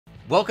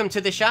Welcome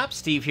to the shop,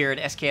 Steve here at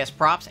SKS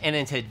Props, and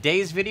in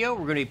today's video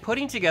we're going to be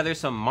putting together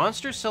some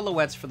monster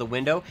silhouettes for the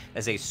window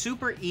as a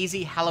super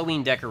easy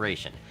Halloween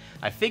decoration.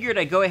 I figured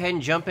I'd go ahead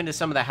and jump into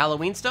some of the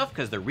Halloween stuff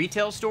because the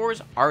retail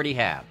stores already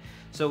have.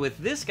 So with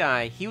this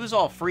guy, he was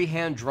all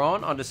freehand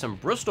drawn onto some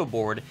Bristol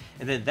board,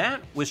 and then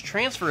that was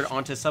transferred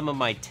onto some of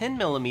my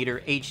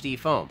 10mm HD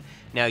foam.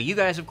 Now you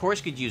guys of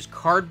course could use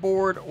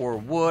cardboard or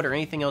wood or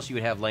anything else you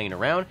would have laying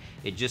around.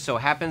 It just so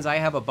happens I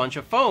have a bunch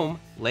of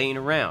foam laying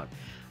around.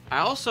 I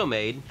also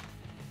made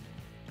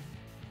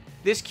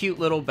this cute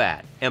little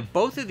bat, and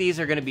both of these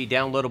are going to be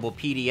downloadable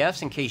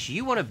PDFs in case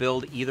you want to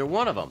build either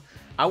one of them.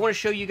 I want to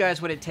show you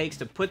guys what it takes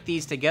to put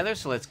these together,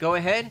 so let's go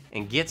ahead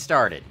and get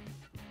started.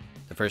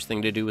 The first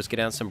thing to do was get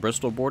out some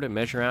Bristol board and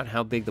measure out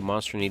how big the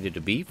monster needed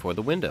to be for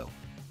the window.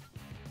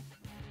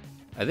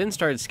 I then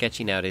started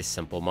sketching out a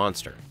simple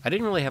monster. I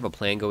didn't really have a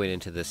plan going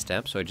into this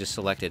step, so I just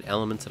selected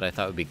elements that I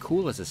thought would be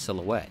cool as a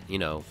silhouette. You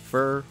know,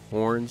 fur,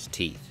 horns,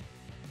 teeth.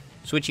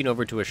 Switching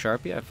over to a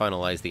Sharpie, I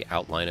finalized the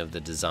outline of the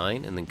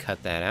design and then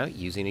cut that out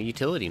using a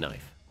utility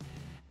knife.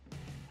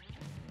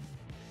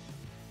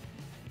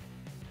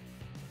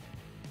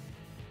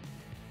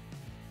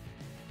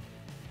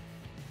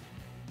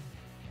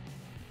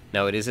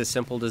 Now it is a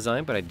simple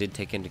design, but I did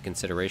take into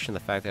consideration the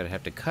fact that I'd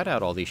have to cut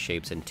out all these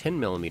shapes in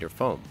 10mm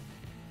foam.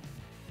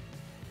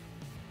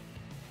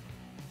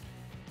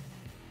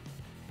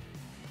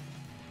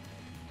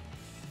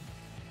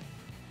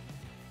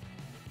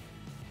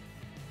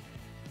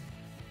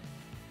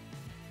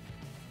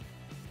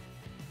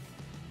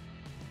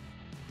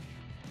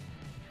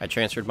 I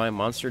transferred my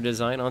monster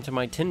design onto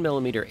my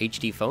 10mm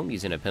HD foam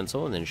using a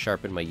pencil and then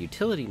sharpened my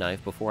utility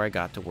knife before I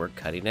got to work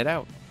cutting it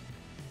out.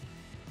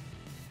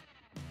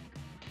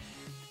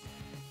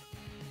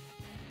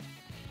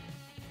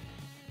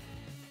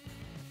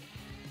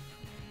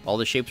 All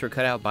the shapes were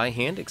cut out by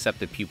hand except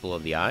the pupil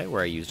of the eye,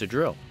 where I used a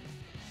drill.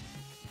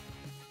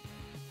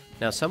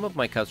 Now some of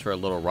my cuts were a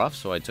little rough,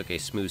 so I took a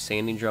smooth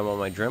sanding drum on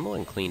my Dremel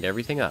and cleaned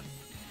everything up.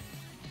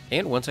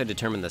 And once I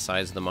determined the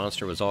size of the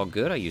monster was all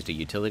good, I used a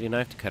utility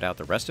knife to cut out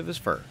the rest of his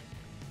fur.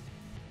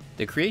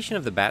 The creation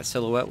of the bat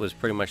silhouette was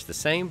pretty much the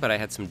same, but I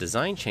had some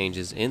design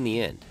changes in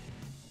the end.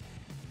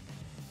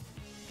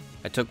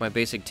 I took my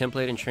basic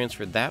template and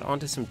transferred that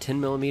onto some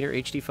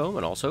 10mm HD foam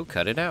and also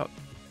cut it out.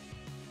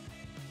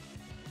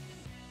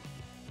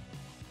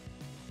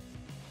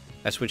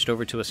 I switched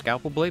over to a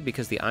scalpel blade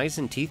because the eyes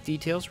and teeth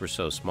details were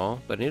so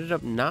small, but I ended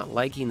up not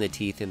liking the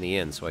teeth in the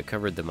end, so I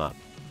covered them up.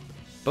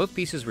 Both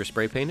pieces were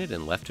spray painted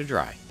and left to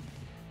dry.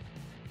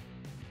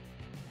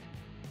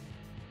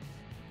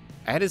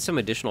 I added some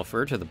additional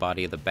fur to the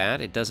body of the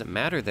bat. It doesn't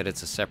matter that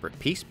it's a separate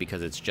piece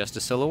because it's just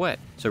a silhouette,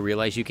 so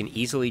realize you can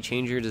easily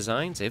change your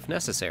designs if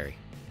necessary.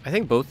 I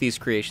think both these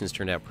creations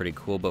turned out pretty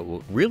cool, but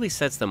what really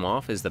sets them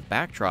off is the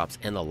backdrops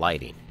and the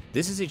lighting.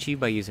 This is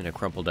achieved by using a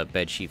crumpled up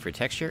bed sheet for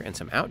texture and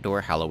some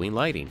outdoor Halloween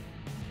lighting.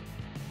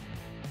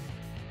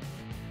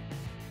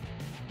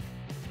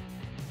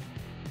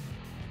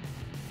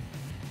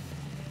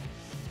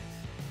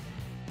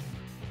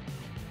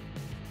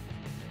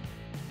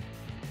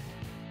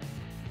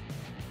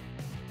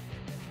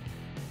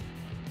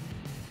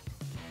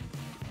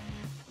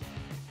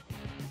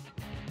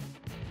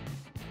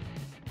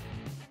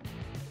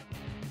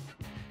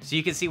 So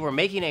you can see we're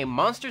making a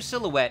monster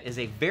silhouette is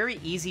a very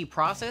easy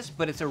process,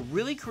 but it's a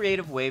really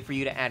creative way for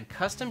you to add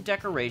custom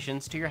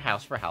decorations to your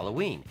house for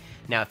Halloween.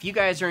 Now, if you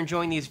guys are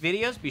enjoying these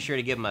videos, be sure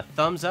to give them a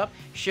thumbs up,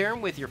 share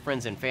them with your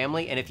friends and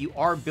family, and if you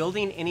are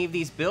building any of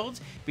these builds,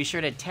 be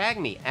sure to tag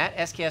me at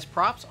SKS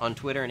Props on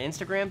Twitter and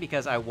Instagram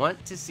because I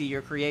want to see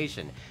your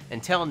creation.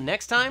 Until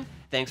next time,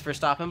 thanks for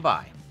stopping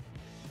by.